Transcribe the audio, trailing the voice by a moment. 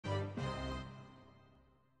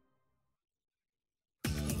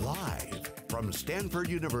Live from Stanford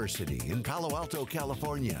University in Palo Alto,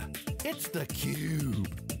 California, it's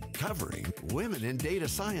theCUBE, covering Women in Data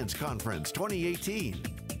Science Conference 2018.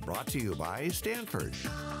 Brought to you by Stanford.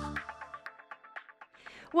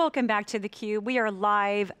 Welcome back to theCUBE. We are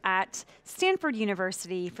live at Stanford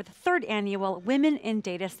University for the 3rd annual Women in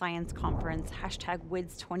Data Science Conference,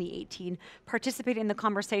 #WiDS 2018. Participate in the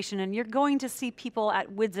conversation, and you're going to see people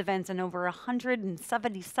at WiDS events in over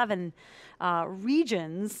 177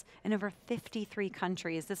 regions in over 53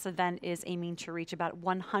 countries. This event is aiming to reach about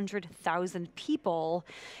 100,000 people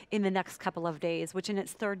in the next couple of days, which in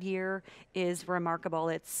its 3rd year is remarkable.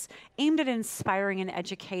 It's aimed at inspiring and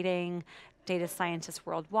educating data scientists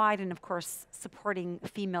worldwide, and of course, supporting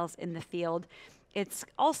females in the field. It's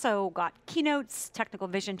also got keynotes, technical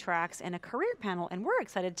vision tracks, and a career panel, and we're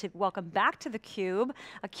excited to welcome back to theCUBE,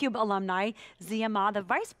 a CUBE alumni, Ziya Ma, the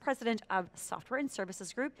Vice President of Software and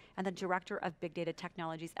Services Group, and the Director of Big Data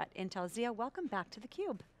Technologies at Intel. Ziya, welcome back to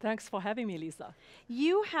theCUBE. Thanks for having me, Lisa.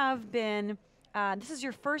 You have been this is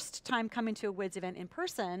your first time coming to a WiDS event in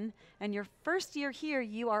person, and your first year here,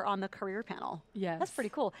 you are on the career panel. Yes. That's pretty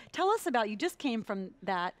cool. Tell us about, you just came from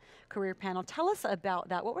that career panel. Tell us about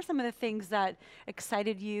that. What were some of the things that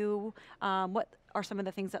excited you? What are some of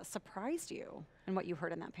the things that surprised you and what you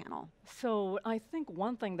heard in that panel? So I think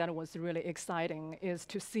one thing that was really exciting is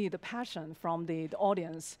to see the passion from the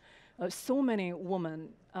audience. So many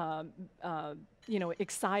women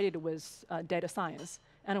excited with data science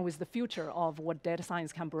and with the future of what data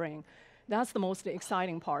science can bring. That's the most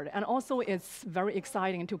exciting part. And also it's very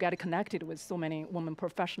exciting to get connected with so many women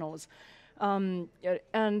professionals. In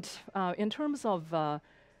terms of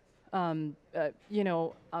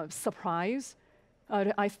surprise,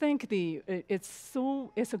 I think it's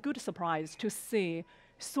a good surprise to see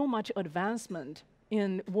so much advancement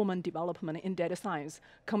in women development in data science,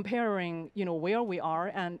 comparing where we are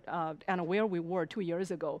and where we were 2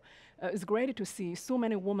 years ago. It's great to see so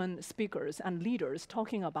many women speakers and leaders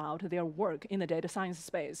talking about their work in the data science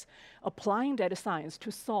space, applying data science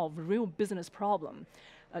to solve real business problem,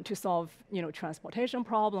 to solve transportation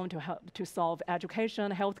problem, to solve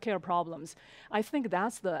education, healthcare problems. I think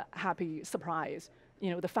that's the happy surprise.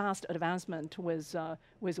 The fast advancement with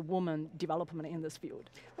women development in this field.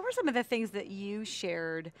 What were some of the things that you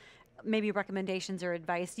shared, maybe recommendations or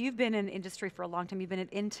advice? You've been in industry for a long time. You've been at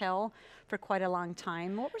Intel for quite a long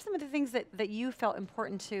time. What were some of the things that you felt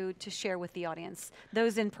important to share with the audience?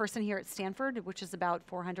 Those in person here at Stanford, which is about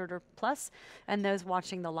 400 or plus, and those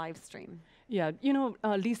watching the live stream. Yeah,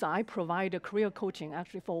 Lisa, I provide career coaching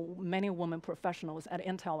actually for many women professionals at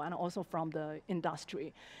Intel and also from the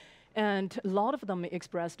industry. And a lot of them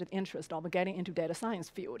expressed interest of getting into data science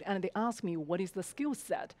field, and they ask me what is the skill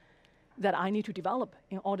set that I need to develop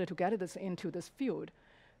in order to get into this field.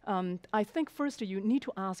 I think first you need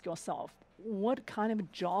to ask yourself what kind of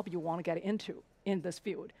job you want to get into in this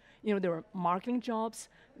field. There are marketing jobs,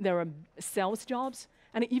 there are sales jobs,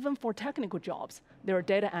 and even for technical jobs, there are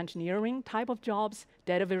data engineering type of jobs,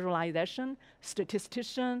 data visualization,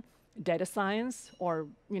 statistician, data science, or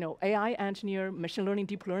AI engineer, machine learning,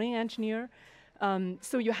 deep learning engineer.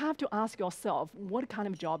 So you have to ask yourself what kind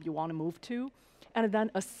of job you want to move to, and then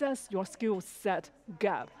assess your skill set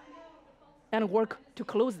gap and work to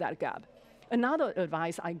close that gap. Another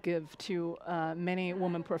advice I give to many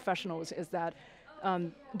women professionals is that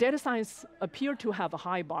data science appear to have a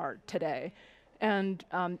high bar today, and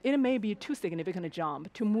it may be too significant a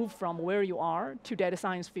jump to move from where you are to data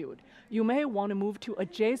science field. You may want to move to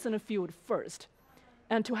adjacent field first,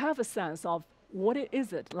 and to have a sense of what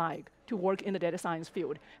is it like to work in the data science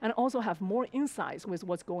field, and also have more insights with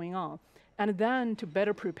what's going on, and then to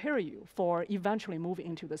better prepare you for eventually moving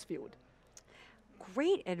into this field.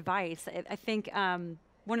 Great advice. I think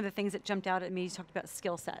one of the things that jumped out at me, you talked about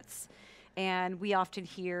skill sets. And we often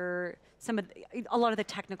hear a lot of the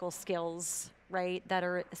technical skills, right, that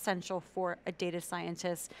are essential for a data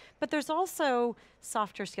scientist. But there's also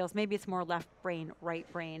softer skills. Maybe it's more left brain, right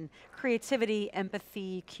brain. Creativity,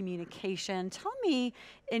 empathy, communication. Tell me,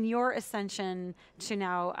 in your ascension to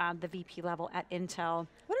now the VP level at Intel,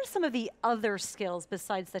 what are some of the other skills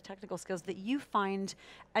besides the technical skills that you find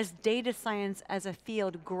as data science as a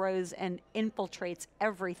field grows and infiltrates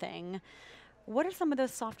everything? What are some of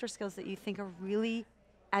those softer skills that you think are really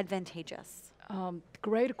advantageous?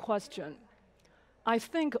 Great question. I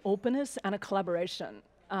think openness and collaboration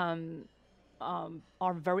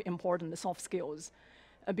are very important soft skills.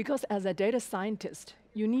 Because as a data scientist,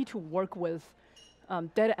 you need to work with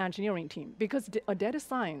data engineering team. Because a data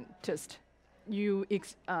scientist, you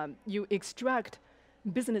extract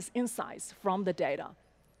business insights from the data.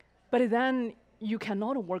 But then you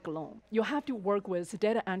cannot work alone. You have to work with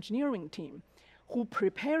data engineering team who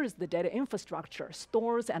prepares the data infrastructure,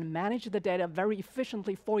 stores and manage the data very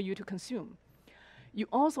efficiently for you to consume. You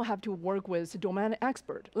also have to work with domain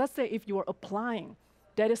expert. Let's say if you're applying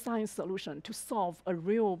data science solution to solve a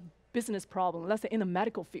real business problem, let's say in the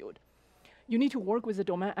medical field, you need to work with a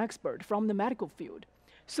domain expert from the medical field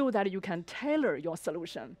so that you can tailor your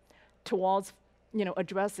solution towards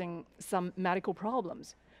addressing some medical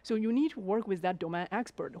problems. So you need to work with that domain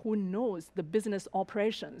expert who knows the business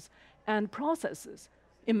operations and processes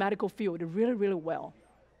in medical field really, really well.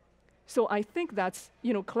 So I think that's,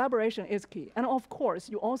 collaboration is key. And of course,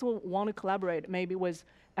 you also want to collaborate maybe with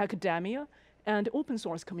academia and open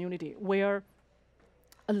source community where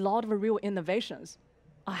a lot of real innovations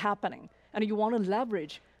are happening. And you want to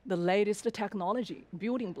leverage the latest technology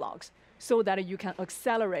building blocks so that you can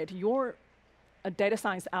accelerate your data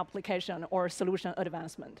science application or solution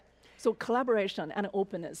advancement. So collaboration and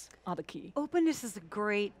openness are the key. Openness is a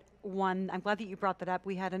great one. I'm glad that you brought that up.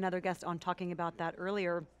 We had another guest on talking about that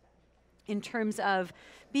earlier in terms of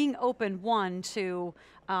being open, one, to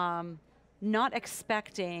not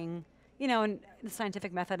expecting, in the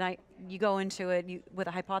scientific method, you go into it with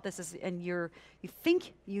a hypothesis and you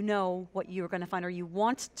think you know what you're going to find or you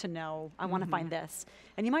want to know, I want to find this,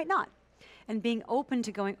 and you might not. And being open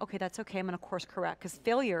to going, okay, that's okay, I'm going to course correct, because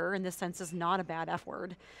failure in this sense is not a bad F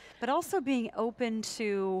word, but also being open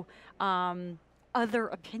to other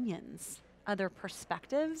opinions, other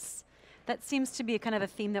perspectives. That seems to be kind of a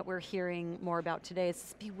theme that we're hearing more about today,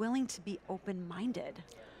 is be willing to be open-minded.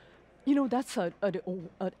 That's an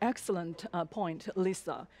excellent point,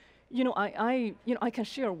 Lisa. I can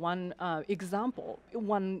share one example.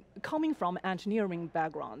 When coming from engineering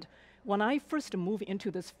background, when I first moved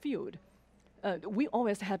into this field, we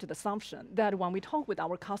always had the assumption that when we talk with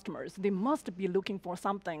our customers, they must be looking for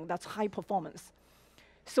something that's high performance.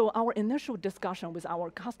 So our initial discussion with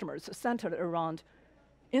our customers centered around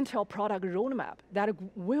Intel product roadmap that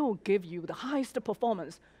will give you the highest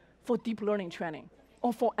performance for deep learning training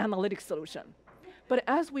or for analytics solution. But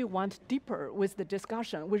as we went deeper with the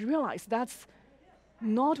discussion, we realized that's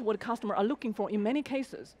not what customers are looking for in many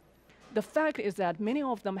cases. The fact is that many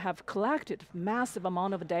of them have collected massive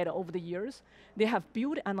amount of data over the years. They have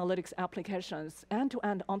built analytics applications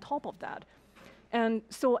end-to-end on top of that. And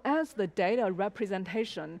so as the data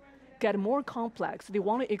representation get more complex, they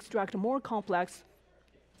want to extract more complex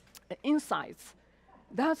insights.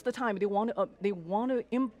 That's the time they want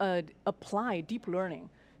to apply deep learning,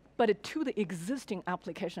 but to the existing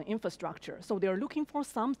application infrastructure. So they're looking for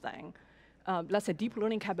something, let's say deep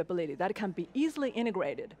learning capability that can be easily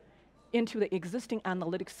integrated into the existing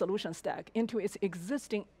analytics solution stack, into its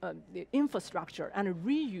existing infrastructure, and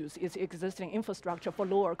reuse its existing infrastructure for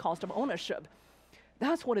lower cost of ownership.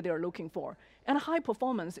 That's what they're looking for. And high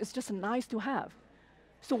performance is just nice to have.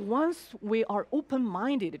 So once we are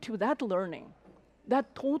open-minded to that learning,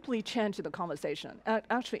 that totally changed the conversation.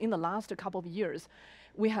 Actually, in the last couple of years,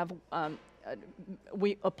 we have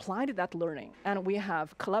we applied that learning, and we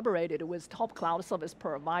have collaborated with top cloud service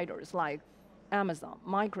providers like Amazon,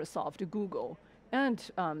 Microsoft, Google,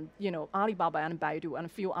 and Alibaba and Baidu and a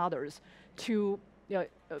few others to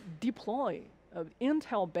deploy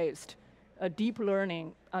Intel-based deep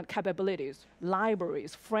learning capabilities,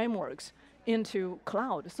 libraries, frameworks into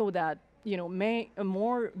cloud so that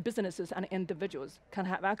more businesses and individuals can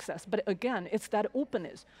have access. But again, it's that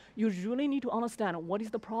openness. You really need to understand what is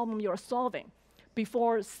the problem you're solving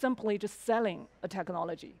before simply just selling a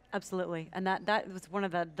technology. Absolutely, and that was one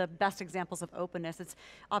of the best examples of openness. It's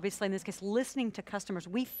obviously, in this case, listening to customers.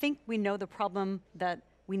 We think we know the problem that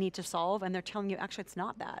we need to solve, and they're telling you, actually, it's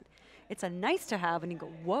not that. It's a nice to have, and you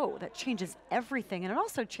go, whoa, that changes everything. And it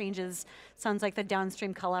also changes, sounds like, the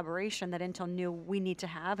downstream collaboration that Intel knew we need to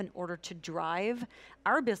have in order to drive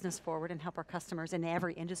our business forward and help our customers in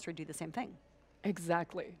every industry do the same thing.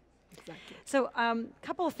 Exactly. Exactly. So a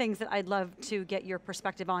couple of things that I'd love to get your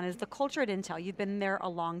perspective on is the culture at Intel. You've been there a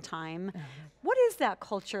long time. What is that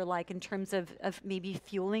culture like in terms of maybe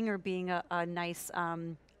fueling or being a nice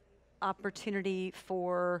opportunity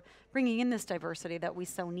for bringing in this diversity that we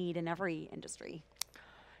so need in every industry?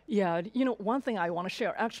 Yeah, one thing I want to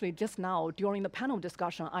share, actually just now during the panel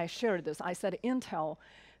discussion, I shared this. I said Intel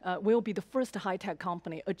will be the first high-tech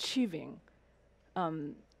company achieving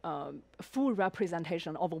full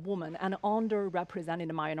representation of a woman and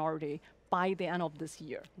underrepresented minority by the end of this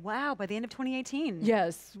year. Wow, by the end of 2018.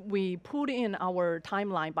 Yes, we put in our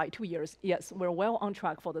timeline by 2 years. Yes, we're well on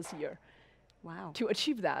track for this year. Wow. To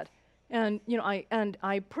achieve that. And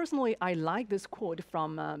I personally like this quote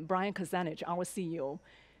from Brian Kazanich, our CEO,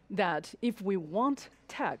 that if we want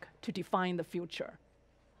tech to define the future,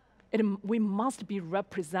 we must be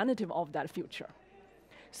representative of that future.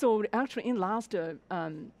 So actually in last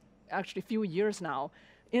actually few years now,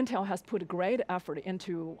 Intel has put great effort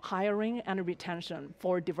into hiring and retention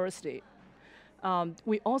for diversity.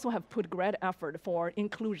 We also have put great effort for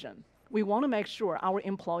inclusion. We want to make sure our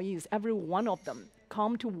employees, every one of them,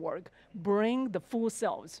 come to work, bring the full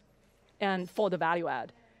selves and for the value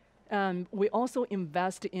add. We also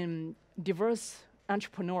invest in diverse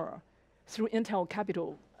entrepreneur through Intel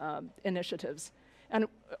Capital initiatives. And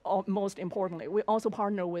most importantly, we also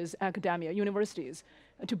partner with academia, universities,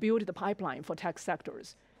 to build the pipeline for tech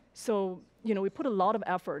sectors. So, we put a lot of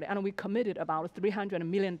effort, and we committed about $300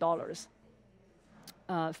 million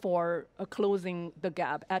for closing the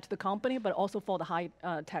gap at the company, but also for the high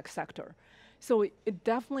tech sector. So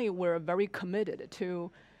definitely we're very committed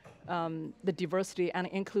to the diversity and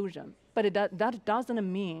inclusion. But that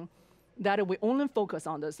doesn't mean that we only focus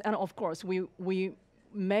on this. And of course, we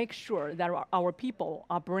make sure that our people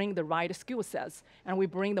are bringing the right skill sets, and we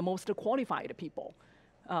bring the most qualified people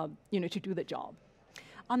to do the job.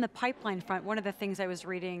 On the pipeline front, one of the things I was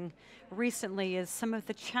reading recently is some of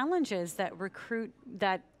the challenges that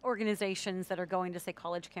organizations that are going to, say,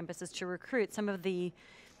 college campuses to recruit, some of the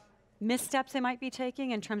missteps they might be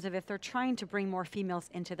taking in terms of if they're trying to bring more females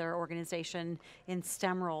into their organization in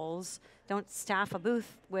STEM roles, don't staff a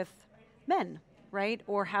booth with men, right?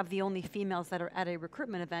 Or have the only females that are at a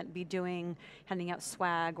recruitment event be handing out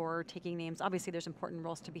swag or taking names. Obviously there's important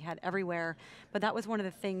roles to be had everywhere, but that was one of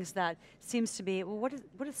the things that seems to be, well,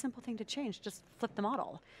 what is a simple thing to change? Just flip the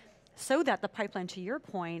model. So that the pipeline, to your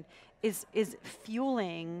point, is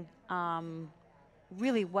fueling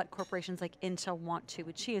really what corporations like Intel want to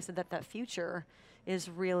achieve, so that that future is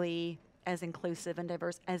really as inclusive and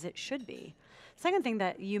diverse as it should be. Second thing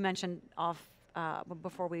that you mentioned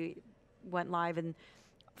before we went live, and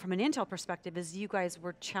from an Intel perspective, is you guys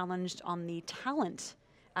were challenged on the talent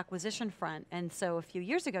acquisition front. And so a few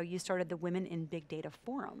years ago, you started the Women in Big Data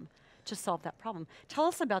Forum to solve that problem. Tell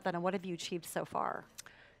us about that and what have you achieved so far?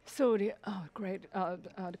 So great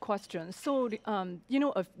question. So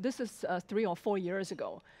this is 3 or 4 years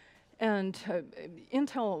ago, and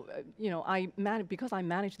Intel, because I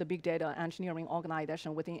manage the big data engineering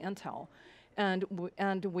organization within Intel,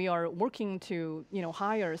 and we are working to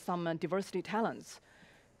hire some diversity talents.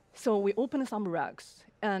 So we open some recs,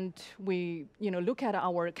 and we look at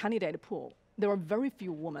our candidate pool. There are very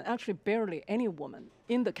few women, actually barely any woman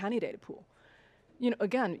in the candidate pool.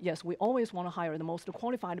 Again, yes, we always want to hire the most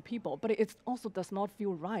qualified people, but it also does not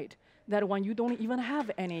feel right that when you don't even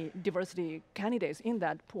have any diversity candidates in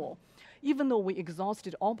that pool, even though we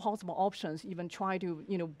exhausted all possible options, even try to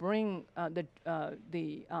bring the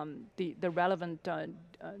relevant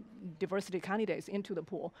diversity candidates into the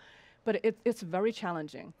pool, but it's very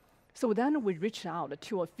challenging. So then we reached out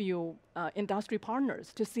to a few industry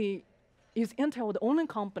partners to see, is Intel the only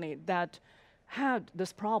company that had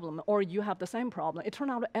this problem, or you have the same problem? It turned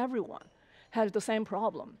out everyone had the same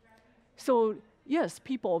problem. So yes,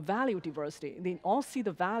 people value diversity. They all see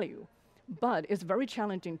the value, but it's very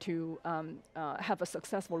challenging to have a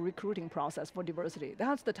successful recruiting process for diversity.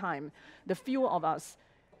 That's the time the few of us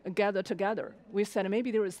gathered together. We said maybe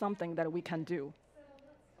there is something that we can do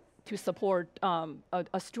to support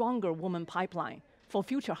a stronger woman pipeline for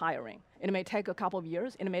future hiring. It may take a couple of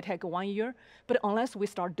years, it may take 1 year, but unless we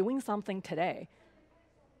start doing something today,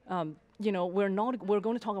 we're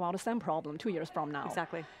going to talk about the same problem 2 years from now.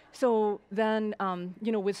 Exactly. So then,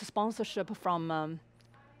 with sponsorship from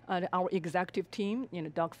our executive team,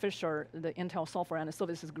 Doug Fisher, the Intel Software and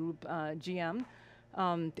Services Group GM,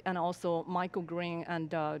 and also Michael Green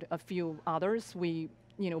and a few others, we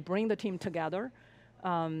bring the team together.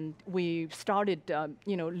 We started,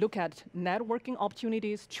 look at networking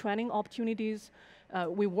opportunities, training opportunities.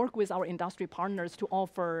 We work with our industry partners to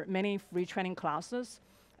offer many free training classes.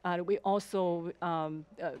 We also,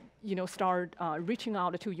 start reaching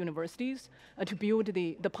out to universities to build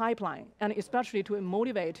the pipeline, and especially to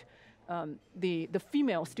motivate the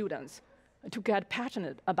female students to get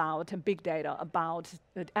passionate about big data, about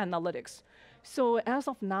analytics. So as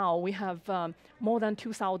of now, we have more than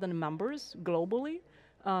 2,000 members globally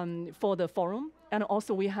for the forum, and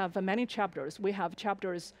also we have many chapters. We have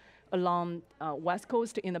chapters along West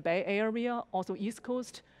Coast in the Bay Area, also East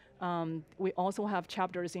Coast. We also have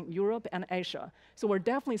chapters in Europe and Asia. So we're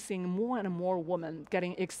definitely seeing more and more women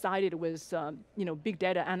getting excited with big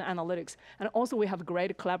data and analytics. And also we have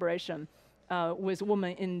great collaboration with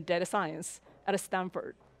women in data science at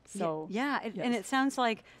Stanford. So yeah, yes. And it sounds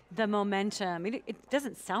like the momentum, it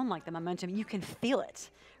doesn't sound like the momentum, you can feel it,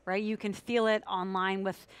 right? You can feel it online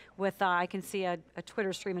with I can see a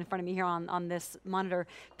Twitter stream in front of me here on this monitor.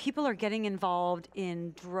 People are getting involved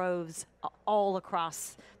in droves all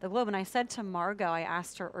across the globe. And I said to Margot, I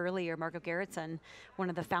asked her earlier, Margot Gerritsen, one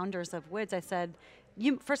of the founders of WiDS, I said,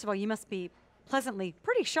 first of all, you must be pleasantly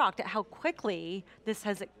pretty shocked at how quickly this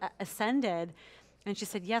has ascended. And she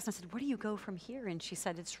said, yes. And I said, where do you go from here? And she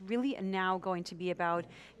said, it's really now going to be about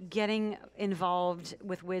getting involved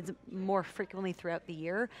with WiDS more frequently throughout the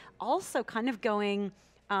year. Also kind of going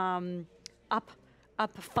up a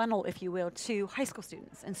funnel, if you will, to high school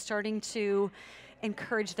students and starting to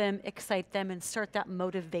encourage them, excite them, and start that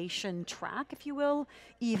motivation track, if you will,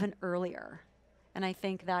 even earlier. And I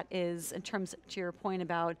think that is, in terms to your point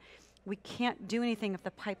about we can't do anything if the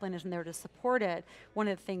pipeline isn't there to support it. One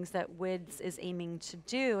of the things that WiDS is aiming to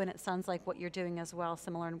do, and it sounds like what you're doing as well,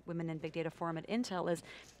 similar in Women in Big Data Forum at Intel, is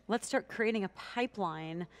let's start creating a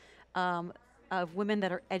pipeline of women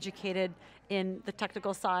that are educated in the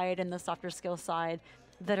technical side and the softer skills side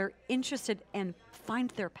that are interested and find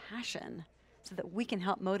their passion so that we can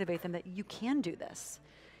help motivate them that you can do this.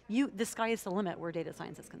 The sky is the limit where data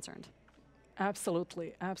science is concerned.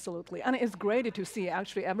 Absolutely, absolutely. And it's great to see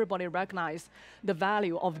actually everybody recognize the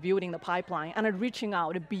value of building the pipeline and reaching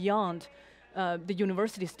out beyond the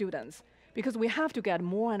university students, because we have to get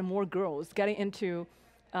more and more girls getting into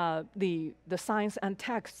the science and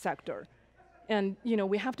tech sector. And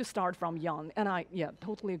we have to start from young, and I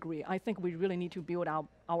totally agree. I think we really need to build out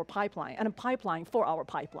our pipeline, and a pipeline for our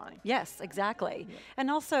pipeline. Yes, exactly. Yeah.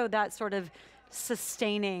 And also that sort of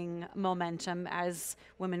sustaining momentum as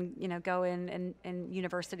women go in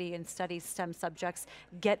university and study STEM subjects,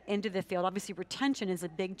 get into the field. Obviously retention is a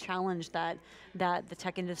big challenge that the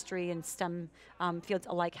tech industry and STEM fields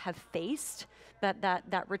alike have faced, but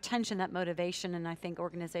that retention, that motivation, and I think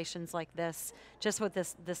organizations like this, just with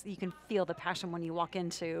this you can feel the passion when you walk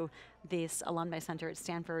into this Alumni Center at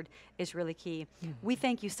Stanford is really key. We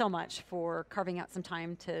thank you so much for carving out some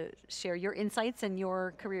time to share your insights and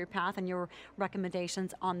your career path and your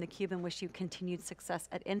recommendations on theCUBE, and wish you continued success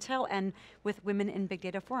at Intel and with Women in Big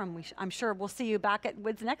Data Forum. I'm sure we'll see you back at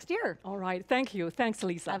WiDS next year. All right, thank you. Thanks,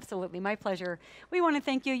 Lisa. Absolutely, my pleasure. We want to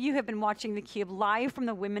thank you. You have been watching theCUBE live from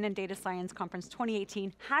the Women in Data Science Conference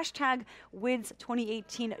 2018. Hashtag WiDS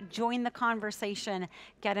 2018. Join the conversation,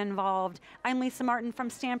 get involved. I'm Lisa Martin from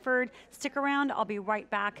Stanford. Stick around, I'll be right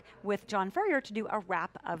back with John Furrier to do a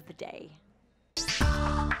wrap of the day.